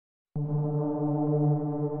Mercury,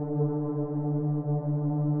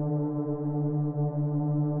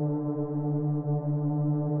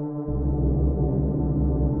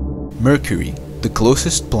 the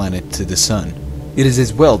closest planet to the Sun. It is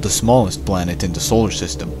as well the smallest planet in the solar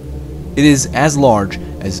system. It is as large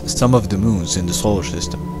as some of the moons in the solar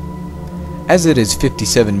system. As it is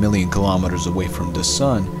 57 million kilometers away from the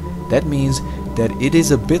Sun, that means that it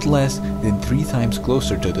is a bit less than 3 times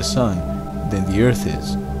closer to the Sun than the Earth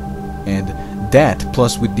is. And that,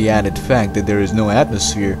 plus with the added fact that there is no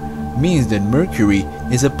atmosphere, means that Mercury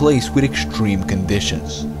is a place with extreme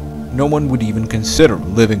conditions. No one would even consider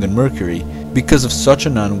living on Mercury because of such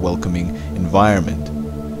an unwelcoming environment.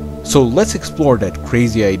 So let's explore that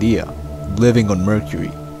crazy idea, living on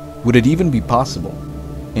Mercury. Would it even be possible?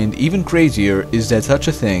 And even crazier is that such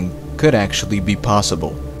a thing could actually be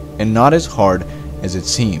possible, and not as hard as it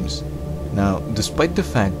seems. Now, despite the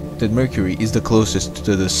fact that Mercury is the closest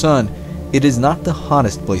to the Sun, it is not the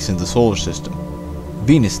hottest place in the solar system.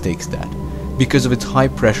 Venus takes that, because of its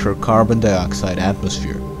high-pressure carbon dioxide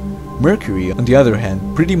atmosphere. Mercury, on the other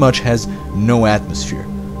hand, pretty much has no atmosphere,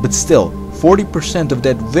 but still, 40% of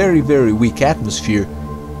that very weak atmosphere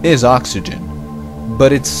is oxygen.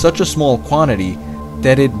 But it's such a small quantity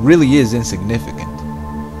that it really is insignificant.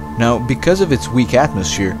 Now, because of its weak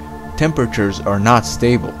atmosphere, temperatures are not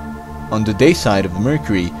stable. On the day side of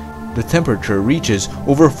Mercury, the temperature reaches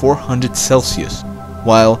over 400 Celsius,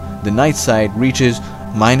 while the night side reaches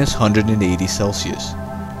minus 180 Celsius.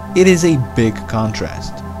 It is a big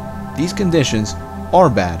contrast. These conditions are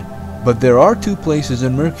bad, but there are 2 places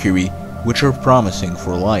in Mercury which are promising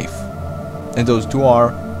for life. And those 2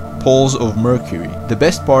 are poles of Mercury. The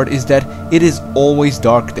best part is that it is always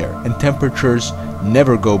dark there, and temperatures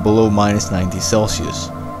never go below minus 90 Celsius.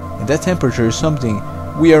 And that temperature is something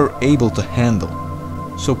we are able to handle.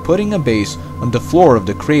 So putting a base on the floor of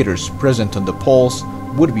the craters present on the poles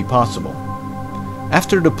would be possible.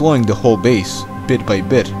 After deploying the whole base, bit by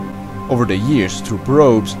bit, over the years through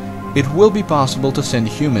probes, it will be possible to send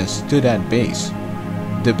humans to that base.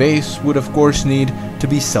 The base would of course need to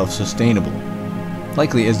be self-sustainable.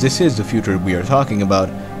 Likely, as this is the future we are talking about,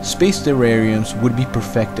 space terrariums would be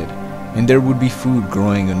perfected, and there would be food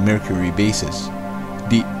growing on Mercury bases.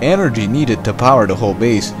 The energy needed to power the whole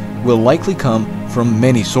base will likely come from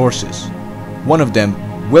many sources. One of them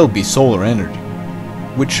will be solar energy,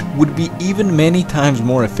 which would be even many times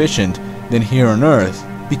more efficient than here on Earth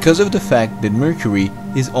because of the fact that Mercury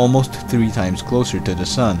is almost 3 times closer to the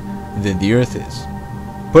Sun than the Earth is.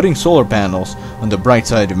 Putting solar panels on the bright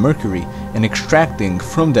side of Mercury and extracting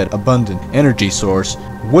from that abundant energy source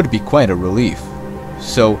would be quite a relief.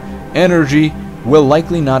 So, energy will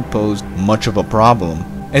likely not pose much of a problem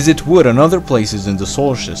as it would on other places in the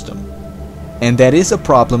solar system. And that is a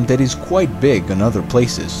problem that is quite big on other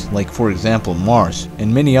places, like for example Mars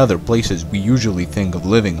and many other places we usually think of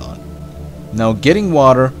living on. Now, getting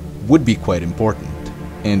water would be quite important,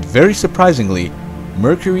 and very surprisingly,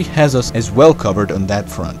 Mercury has us as well covered on that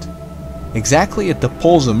front. Exactly at the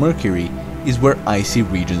poles of Mercury is where icy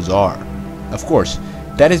regions are. Of course,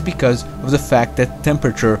 that is because of the fact that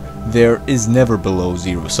temperature there is never below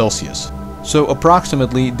 0 Celsius. So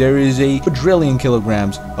approximately there is a quadrillion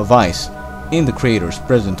kilograms of ice in the craters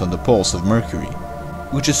present on the poles of Mercury,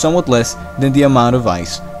 which is somewhat less than the amount of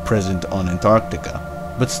ice present on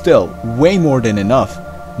Antarctica. But still, way more than enough,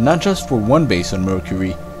 not just for one base on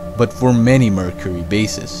Mercury, but for many Mercury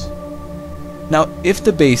bases. Now, if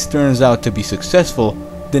the base turns out to be successful,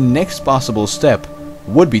 the next possible step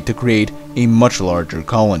would be to create a much larger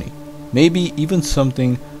colony. Maybe even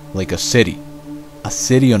something like a city. A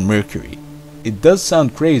city on Mercury. It does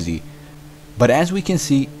sound crazy, but as we can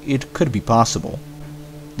see, it could be possible.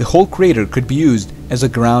 The whole crater could be used as a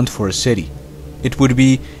ground for a city. It would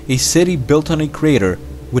be a city built on a crater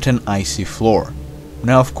with an icy floor.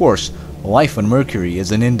 Now, of course, life on Mercury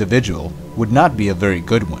as an individual would not be a very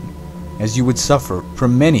good one, as you would suffer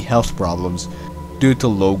from many health problems due to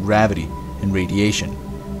low gravity and radiation.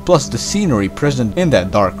 Plus, the scenery present in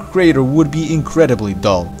that dark crater would be incredibly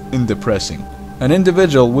dull and depressing. An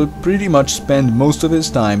individual would pretty much spend most of his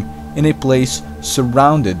time in a place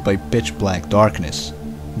surrounded by pitch black darkness.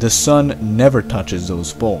 The sun never touches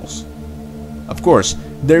those poles. Of course,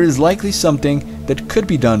 there is likely something that could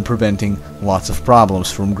be done preventing lots of problems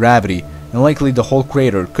from gravity, and likely the whole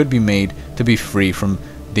crater could be made to be free from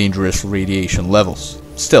dangerous radiation levels.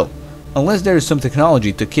 Still, unless there is some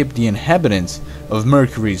technology to keep the inhabitants of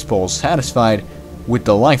Mercury's poles satisfied with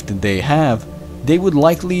the life that they have, they would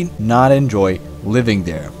likely not enjoy living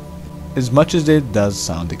there, as much as it does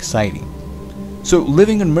sound exciting. So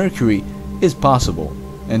living on Mercury is possible,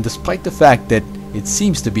 and despite the fact that it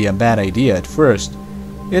seems to be a bad idea at first,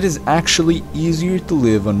 it is actually easier to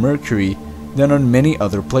live on Mercury than on many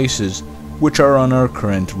other places which are on our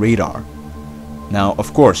current radar. Now,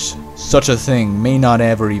 of course, such a thing may not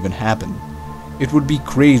ever even happen. It would be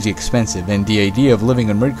crazy expensive, and the idea of living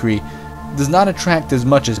on Mercury does not attract as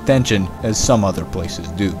much attention as some other places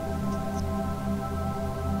do.